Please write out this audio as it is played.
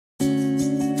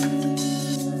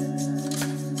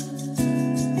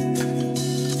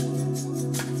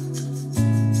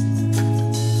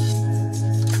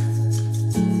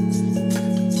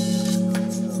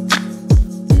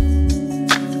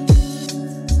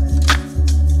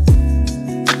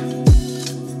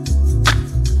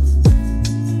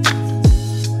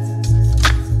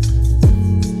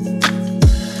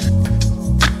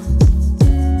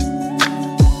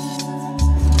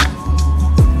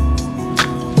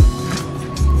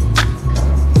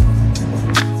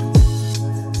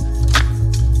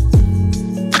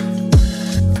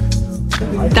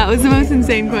was the most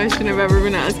insane question I've ever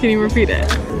been asked. Can you repeat it?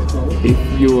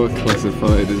 If you're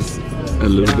classified as a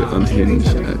little bit unhinged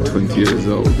at 20 years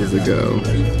old as a girl,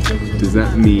 does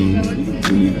that mean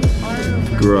when you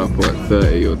grow up at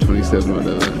 30 or 27 or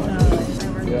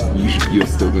whatever, you're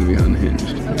still going to be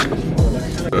unhinged?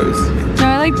 No,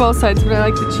 I like both sides, but I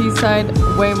like the cheese side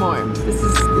way more. This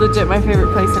is legit my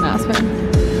favorite place in Aspen.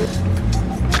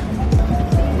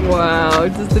 Wow,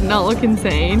 does it not look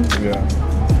insane? Yeah.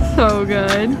 So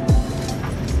good.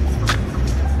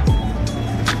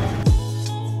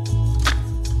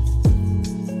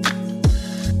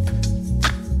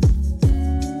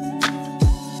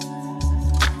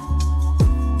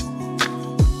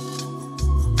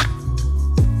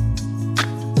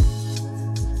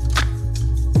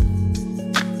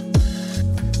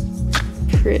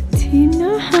 Pretty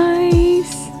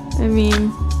nice. I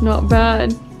mean, not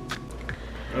bad.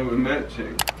 Oh, we're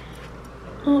matching.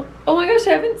 Oh my gosh,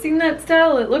 I haven't seen that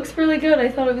style. It looks really good. I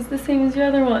thought it was the same as your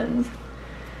other ones.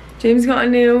 James got a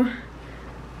new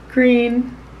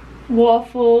green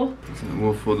waffle. It's a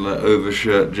waffle like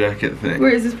overshirt jacket thing.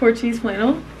 Where is this Portuguese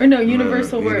flannel? Or no,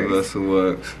 Universal Works. Universal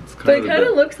Works. But it kind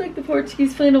of looks like the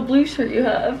Portuguese flannel blue shirt you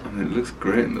have. I mean, it looks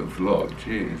great in the vlog.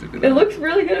 Jeez. It looks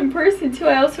really good in person too.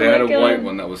 I also like like a white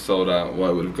one that was sold out.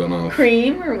 White would have gone off.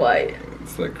 Cream or white?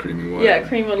 It's like creamy white. Yeah,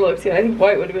 cream would look too. I think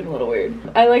white would have been a little weird.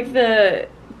 I like the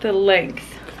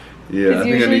length. Yeah, because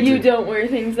usually you don't wear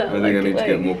things that I think I need to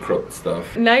get more cropped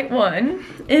stuff. Night one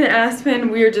in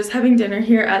Aspen, we were just having dinner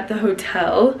here at the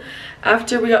hotel.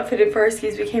 After we got fitted for our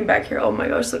skis, we came back here. Oh my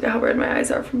gosh, look at how red my eyes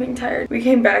are from being tired. We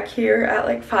came back here at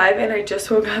like 5 and I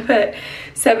just woke up at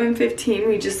 7:15.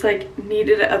 We just like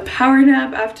needed a power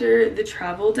nap after the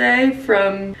travel day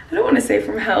from, I don't want to say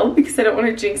from hell because I don't want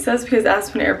to jinx us, because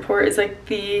Aspen Airport is like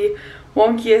the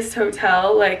wonkiest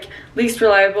hotel, like least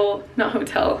reliable, not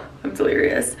hotel, I'm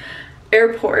delirious,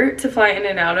 airport to fly in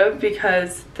and out of,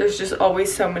 because there's just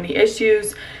always so many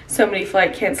issues, so many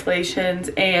flight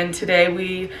cancellations. And today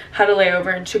we had a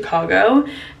layover in Chicago,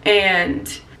 and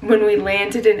when we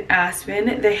landed in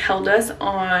Aspen, they held us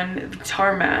on the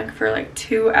tarmac for like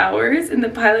 2 hours, and the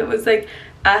pilot was like,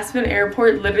 Aspen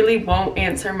Airport literally won't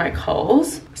answer my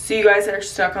calls, so you guys are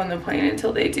stuck on the plane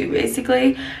until they do,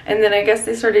 basically. And then I guess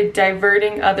they started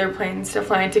diverting other planes to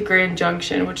fly into Grand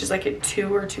Junction, which is like a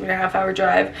 2 or 2.5 hour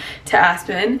drive to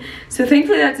Aspen. So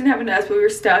thankfully that didn't happen to us, but we were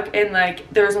stuck, and like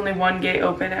there was only one gate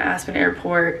open at Aspen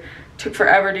Airport. Took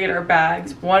forever to get our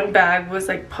bags. One bag was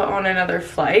like put on another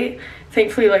flight.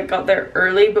 Thankfully like got there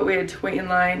early, but we had to wait in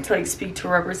line to like speak to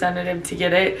a representative to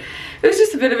get it. It was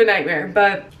just a bit of a nightmare,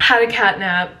 but had a cat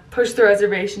nap, pushed the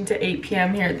reservation to 8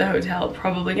 p.m. here at the hotel.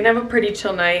 Probably gonna have a pretty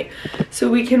chill night so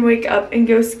we can wake up and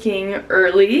go skiing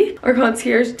early. Our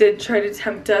concierge did try to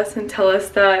tempt us and tell us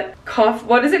that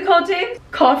what is it called, James?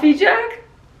 Coffee Jack?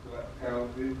 Black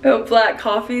coffee. Oh, Black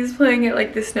Coffee is playing at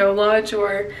like the Snow Lodge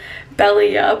or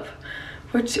Belly Up.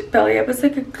 Which Belly Up is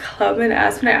like a club in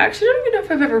Aspen. I actually don't even know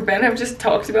if I've ever been. I've just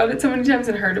talked about it so many times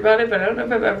and heard about it, but I don't know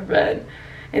if I've ever been.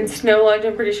 And Snow Lodge,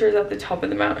 I'm pretty sure, is at the top of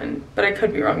the mountain, but I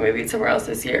could be wrong. Maybe it's somewhere else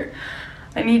this year.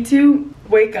 I need to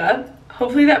wake up.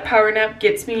 Hopefully that power nap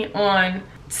gets me on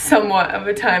somewhat of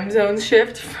a time zone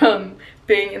shift from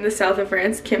being in the south of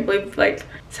France. Can't believe, like,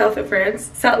 south of France.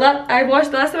 The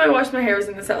last time I washed my hair was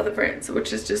in the south of France,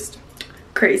 which is just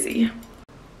crazy.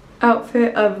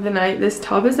 Outfit of the night. This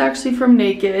top is actually from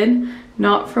Naked,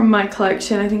 not from my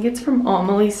collection. I think it's from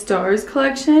Amelie Starr's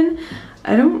collection.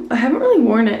 I haven't really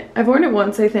worn it. I've worn it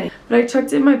once, I think, but I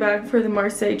chucked it in my bag for the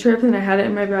Marseille trip and I had it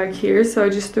in my bag here, so I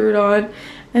just threw it on.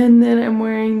 And then I'm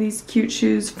wearing these cute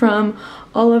shoes from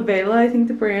Olivela. I think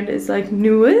the brand is like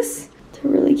Nuis.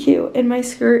 They're really cute. And my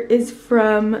skirt is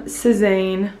from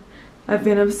Cezanne. I've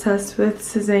been obsessed with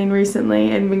Cezanne recently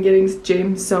and been getting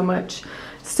James so much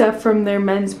stuff from their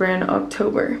men's brand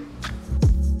October.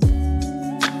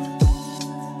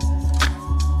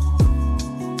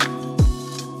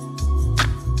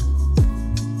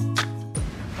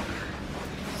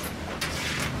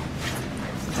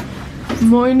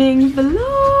 Morning vlog!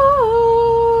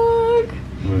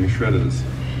 Morning shredders.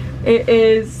 It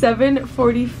is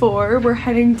 7:44. We're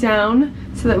heading down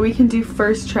so that we can do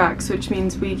first tracks, which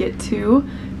means we get to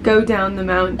go down the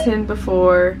mountain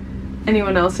before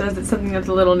anyone else does. It's something that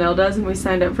the little Nell does, and we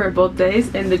signed up for it both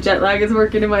days, and the jet lag is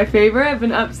working in my favor. I've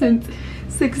been up since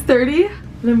 6:30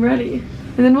 and I'm ready.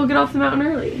 And then we'll get off the mountain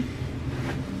early.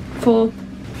 Full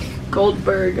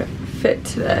Goldberg fit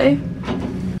today.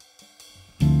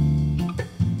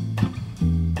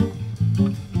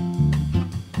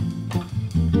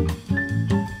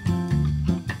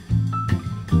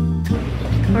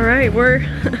 Alright, we're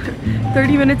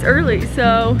 30 minutes early,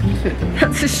 so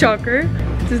that's a shocker.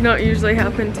 Does not usually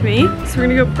happen to me. So we're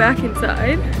gonna go back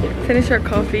inside, finish our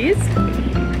coffees.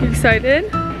 You excited?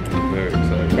 Very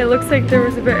excited. It looks like there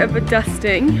was a bit of a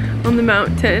dusting on the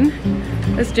mountain,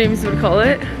 as James would call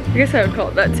it. I guess I would call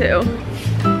it that too.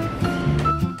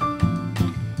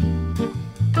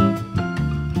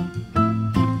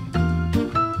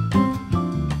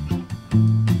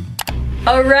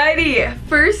 Alrighty,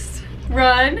 first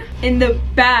run in the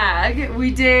bag.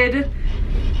 We did,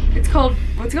 it's called,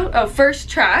 what's it called? Oh, First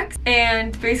Tracks.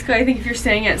 And basically I think if you're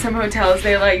staying at some hotels,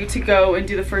 they allow you to go and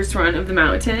do the first run of the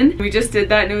mountain. We just did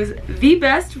that and it was the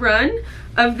best run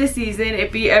of the season.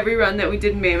 It beat every run that we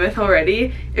did in Mammoth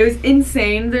already. It was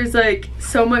insane. There's like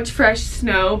so much fresh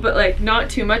snow, but like not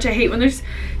too much. I hate when there's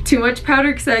too much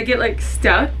powder because I get like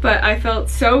stuck, but I felt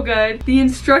so good. The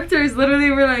instructors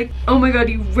literally were like, oh my god,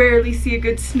 you rarely see a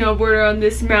good snowboarder on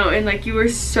this mountain. Like, you were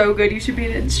so good. You should be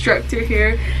an instructor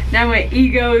here. Now my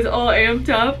ego is all amped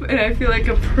up and I feel like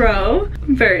a pro.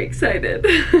 I'm very excited.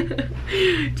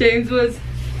 James was,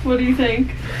 what do you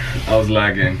think? I was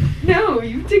lagging. No,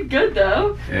 you did good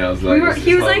though. Yeah, I was lagging.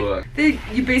 He was like,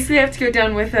 you basically have to go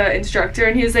down with an instructor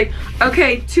and he was like,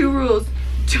 okay, 2 rules.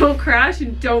 Don't crash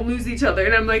and don't lose each other.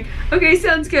 And I'm like, okay,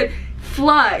 sounds good.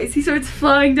 Flies. He starts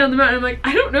flying down the mountain. I'm like,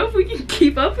 I don't know if we can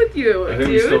keep up with you, I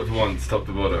think we stopped once, top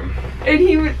to bottom. And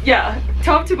he was, yeah,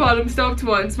 top to bottom, stopped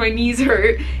once. My knees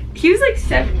hurt. He was like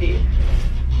 70.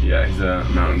 Yeah, he's a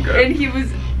mountain goat. And he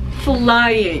was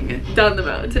flying down the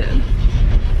mountain.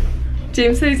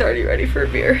 James said he's already ready for a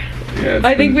beer. Yeah,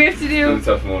 I think we have to do a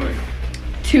tough morning.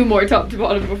 2 more top to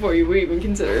bottom before we even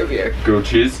consider a beer. Grilled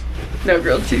cheese? No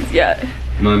grilled cheese yet.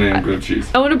 9 AM grilled cheese.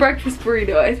 I want a breakfast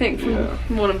burrito, I think,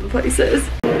 from one of the places.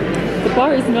 The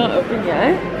bar is not open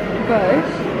yet, but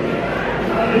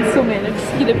we still managed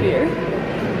to get a beer.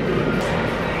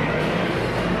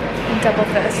 And double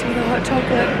fist with a hot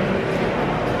chocolate.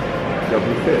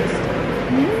 Double fist?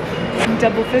 Mm-hmm.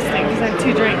 Double fisting because I have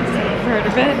 2 drinks. Have you heard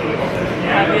of it?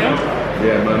 Have you?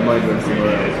 Yeah, my mind went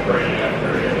somewhere else.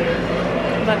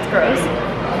 That's gross.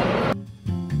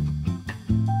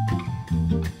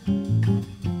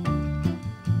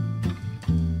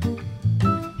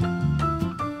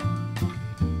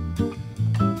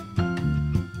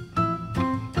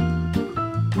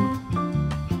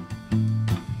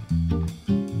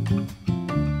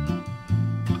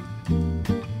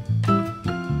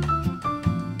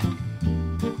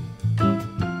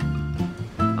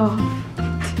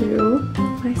 Off to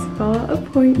my spa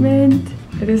appointment.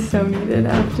 It is so needed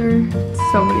after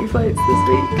so many flights this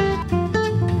week.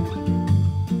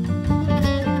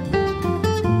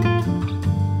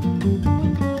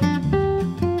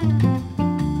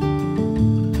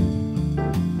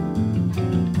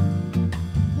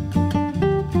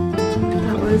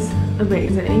 That was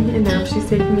amazing, and now she's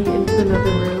taking me into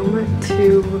another room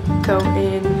to go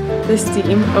in the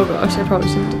steam. Oh gosh, I probably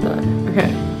should have done that.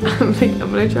 Okay.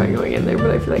 I'm gonna try going in there, but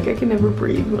I feel like I can never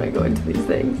breathe when I go into these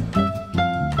things.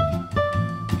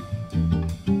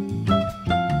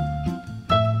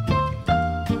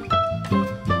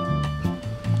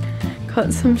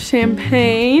 Got some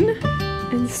champagne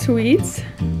and sweets.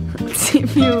 Let's see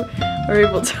if you are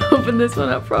able to open this one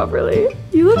up properly.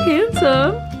 You look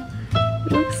handsome.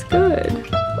 It looks good.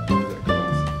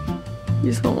 You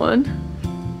just want one?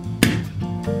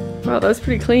 Wow, that was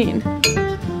pretty clean.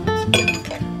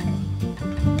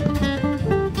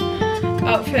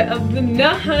 Outfit of the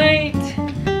night.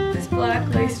 This black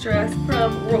lace dress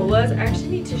from Rola's. I actually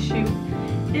need to shoot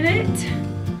in it.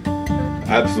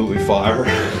 Absolutely fire.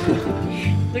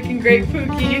 Looking great,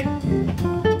 Pookie.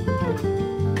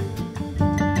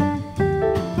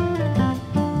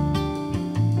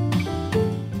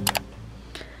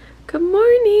 Good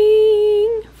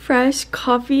morning. Fresh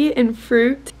coffee and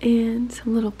fruit and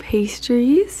some little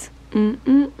pastries.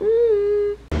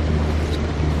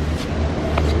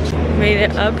 Made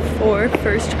it up for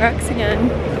First Tracks again.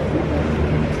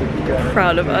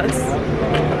 Proud of us.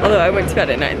 Although I went to bed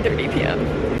at 9:30 p.m.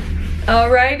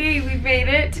 Alrighty, we made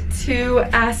it to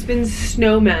Aspen's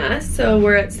Snowmass. So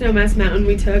we're at Snowmass Mountain.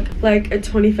 We took like a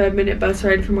 25-minute bus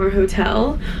ride from our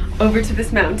hotel over to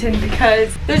this mountain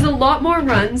because there's a lot more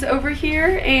runs over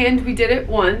here and we did it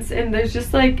once and there's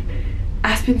just like,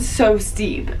 Aspen's so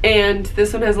steep and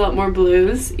this one has a lot more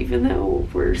blues, even though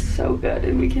we're so good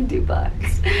and we can do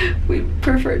blacks. We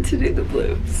prefer to do the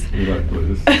blues. We like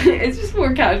blues. It's just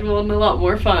more casual and a lot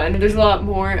more fun. There's a lot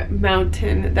more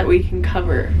mountain that we can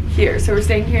cover here. So we're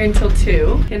staying here until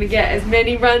 2. Gonna get as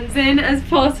many runs in as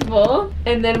possible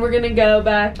and then we're gonna go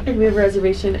back and we have a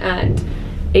reservation at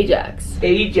Ajax.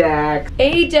 Ajax.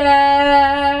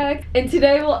 Ajax! And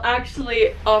today we'll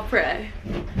actually opera.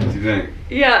 you think?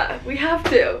 Yeah, we have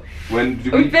to. When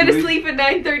do We've been asleep at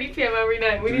 9:30 p.m. every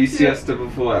night. Do we siesta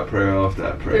before that prayer or after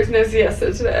that prayer? There's no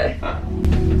siesta today. Ah.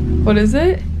 What is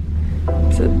it?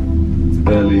 It's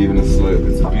barely even a slope.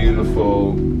 It's a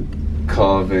beautiful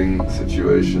carving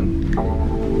situation.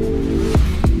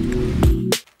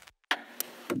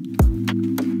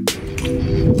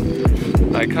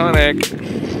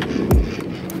 Iconic.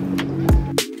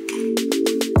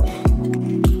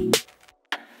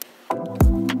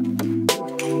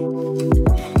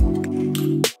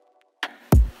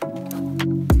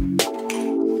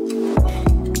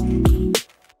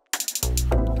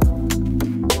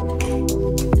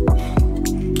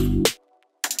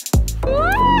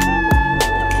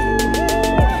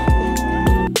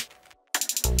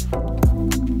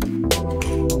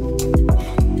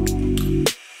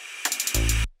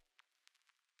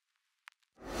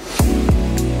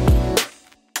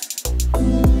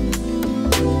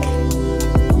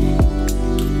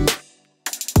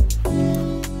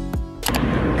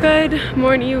 Good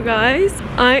morning, you guys.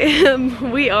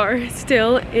 We are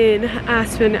still in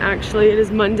Aspen actually. It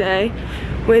is Monday.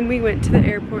 When we went to the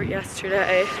airport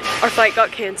yesterday, our flight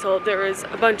got canceled. There was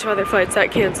a bunch of other flights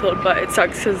that canceled, but it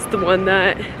sucks because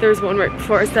there was one right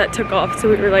before us that took off, so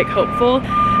we were like hopeful.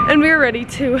 And we were ready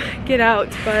to get out,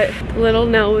 but little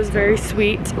Nell was very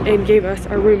sweet and gave us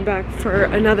our room back for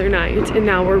another night, and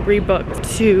now we're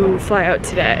rebooked to fly out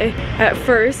today. At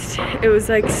first, it was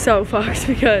like so fucked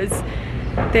because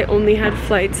they only had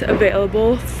flights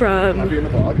available from...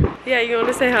 Yeah, you want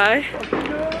to say hi?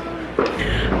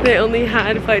 They only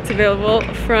had flights available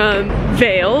from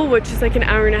Vail, which is like an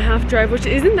hour-and-a-half drive, which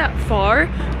isn't that far,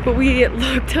 but we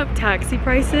looked up taxi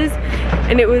prices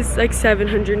and it was like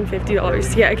 $750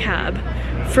 to get a cab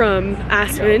from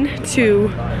Aspen to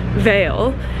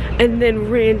Vail. And then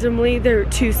randomly there were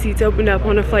 2 seats opened up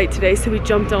on a flight today, so we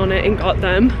jumped on it and got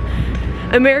them.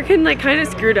 American like kind of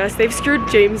screwed us. They've screwed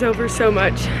James over so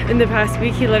much in the past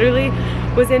week. He literally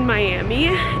was in Miami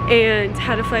and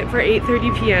had a flight for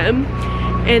 8:30 p.m.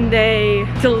 and they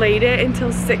delayed it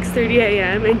until 6:30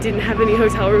 a.m. and didn't have any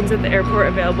hotel rooms at the airport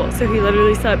available. So he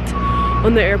literally slept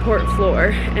on the airport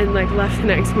floor and like left the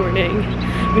next morning.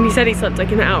 When he said he slept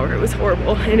like an hour, it was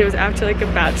horrible, and it was after like a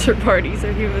bachelor party,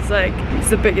 so he was like, it's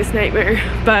the biggest nightmare.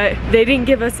 But they didn't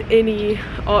give us any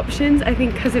options, I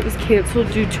think because it was canceled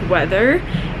due to weather,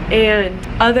 and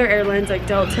other airlines like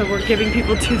Delta were giving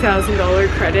people $2,000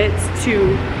 credits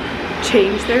to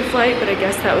change their flight, but I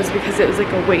guess that was because it was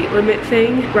like a weight limit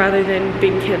thing rather than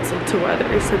being canceled to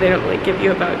weather, so they don't like give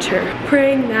you a voucher.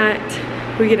 Praying that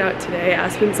we get out today.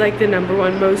 Aspen's like the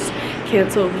 #1 most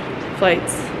canceled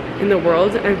flights in the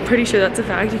world. I'm pretty sure that's a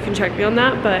fact. You can check me on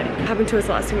that, but it happened to us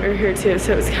last time we were here too,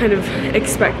 so it was kind of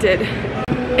expected.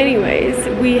 Anyways,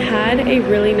 we had a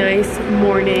really nice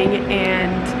morning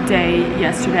and day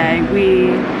yesterday.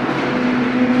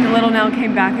 The little Nell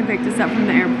came back and picked us up from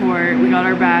the airport. We got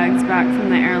our bags back from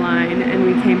the airline and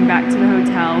we came back to the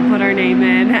hotel, put our name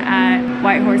in at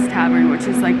White Horse Tavern, which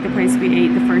is like the place we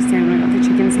ate the first time. We got the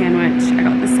chicken sandwich. I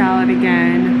got the salad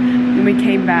again. Then we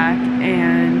came back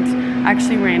and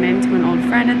actually ran into an old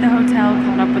friend at the hotel,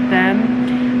 caught up with them,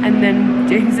 and then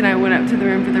James and I went up to the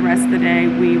room for the rest of the day.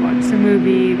 We watched a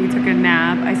movie, we took a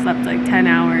nap. I slept like 10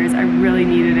 hours. I really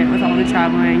needed it with all the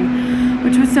traveling,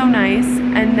 which was so nice.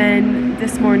 And then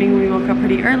this morning we woke up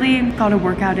pretty early, got a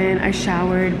workout in, I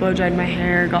showered, blow dried my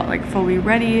hair, got like fully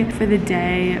ready for the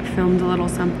day, filmed a little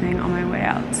something on my way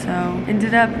out. So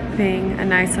ended up being a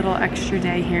nice little extra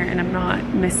day here, and I'm not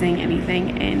missing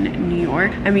anything in New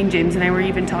York. I mean, James and I were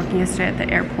even talking yesterday at the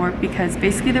airport because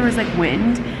basically there was like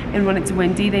wind, and when it's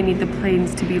windy they need the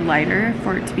planes to be lighter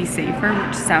for it to be safer,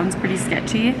 which sounds pretty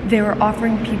sketchy. They were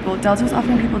offering people, Delta was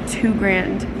offering people $2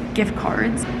 grand gift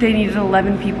cards. They needed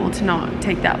 11 people to not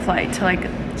take that flight, to like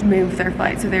move their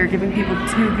flight, so they were giving people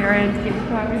 $2 grand gift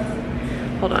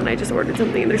cards. Hold on, I just ordered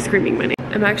something and they're screaming my name.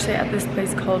 I'm actually at this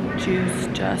place called Juice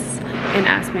Just in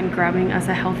Aspen grabbing us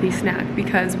a healthy snack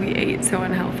because we ate so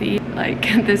unhealthy like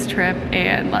this trip,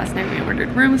 and last night we ordered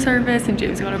room service and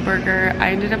James got a burger.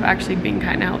 I ended up actually being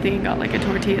kind of healthy and got like a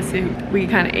tortilla soup. We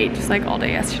kind of ate just like all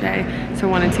day yesterday, so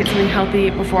I wanted to get something healthy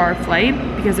before our flight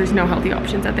because there's no healthy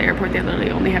options at the airport. They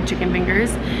literally only have chicken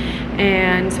fingers.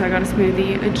 And so I got a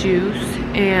smoothie, a juice,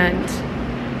 and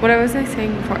what was I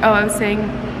saying before? Oh, I was saying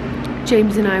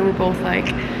James and I were both like,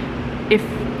 if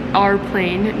our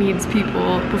plane needs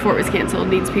people, before it was canceled,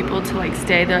 needs people to like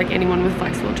stay, they're like, anyone with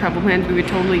flexible travel plans, we would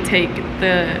totally take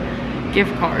the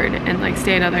gift card and like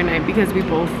stay another night because we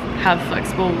both have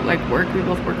flexible like work. We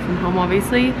both work from home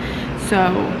obviously,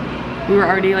 so we were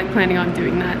already like planning on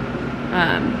doing that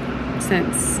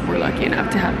since we're lucky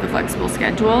enough to have the flexible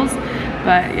schedules.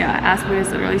 But yeah, Aspen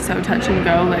is literally so touch and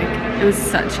go. Like, it was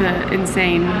such an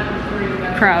insane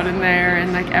crowd in there,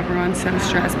 and like everyone's so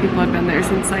stressed. People had been there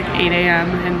since like 8 a.m.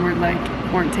 and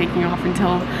weren't taking off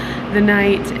until the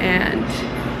night, and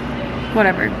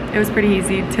whatever. It was pretty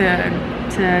easy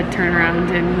to turn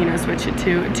around and, you know, switch it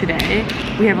to today.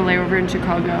 We have a layover in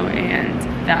Chicago, and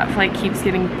that flight keeps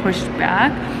getting pushed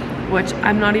back, which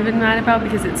I'm not even mad about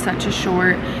because it's such a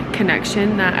short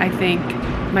connection that I think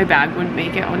my bag wouldn't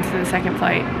make it onto the second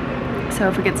flight. So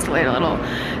if it gets delayed a little,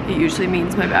 it usually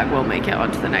means my bag will make it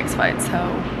onto the next flight, so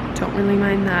don't really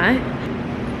mind that.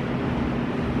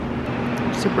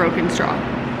 Just a broken straw.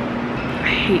 I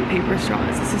hate paper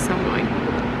straws, this is so annoying.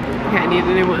 Okay, I need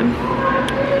a new one.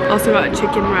 Also got a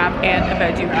chicken wrap and a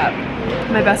veggie wrap.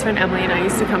 My best friend Emily and I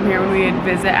used to come here when we would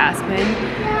visit Aspen.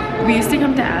 We used to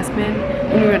come to Aspen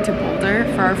when we went to Boulder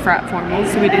for our frat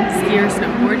formals, so we didn't ski or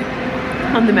snowboard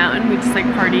on the mountain. We just like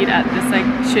partied at this like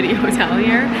shitty hotel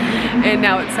here, and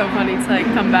now it's so funny to like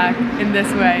come back in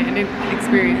this way and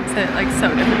experience it like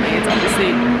so differently. It's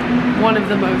obviously one of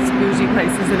the most bougie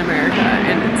places in America,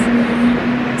 and it's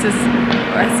just,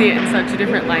 I see it in such a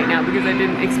different light now because I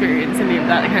didn't experience any of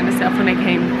that kind of stuff when I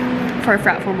came for a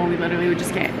frat formal. We literally would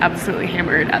just get absolutely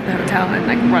hammered at the hotel and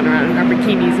like run around in our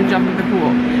bikinis and jump in the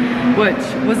pool, which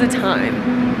was a time,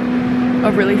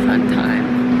 a really fun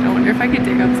time. I wonder if I could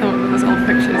dig up some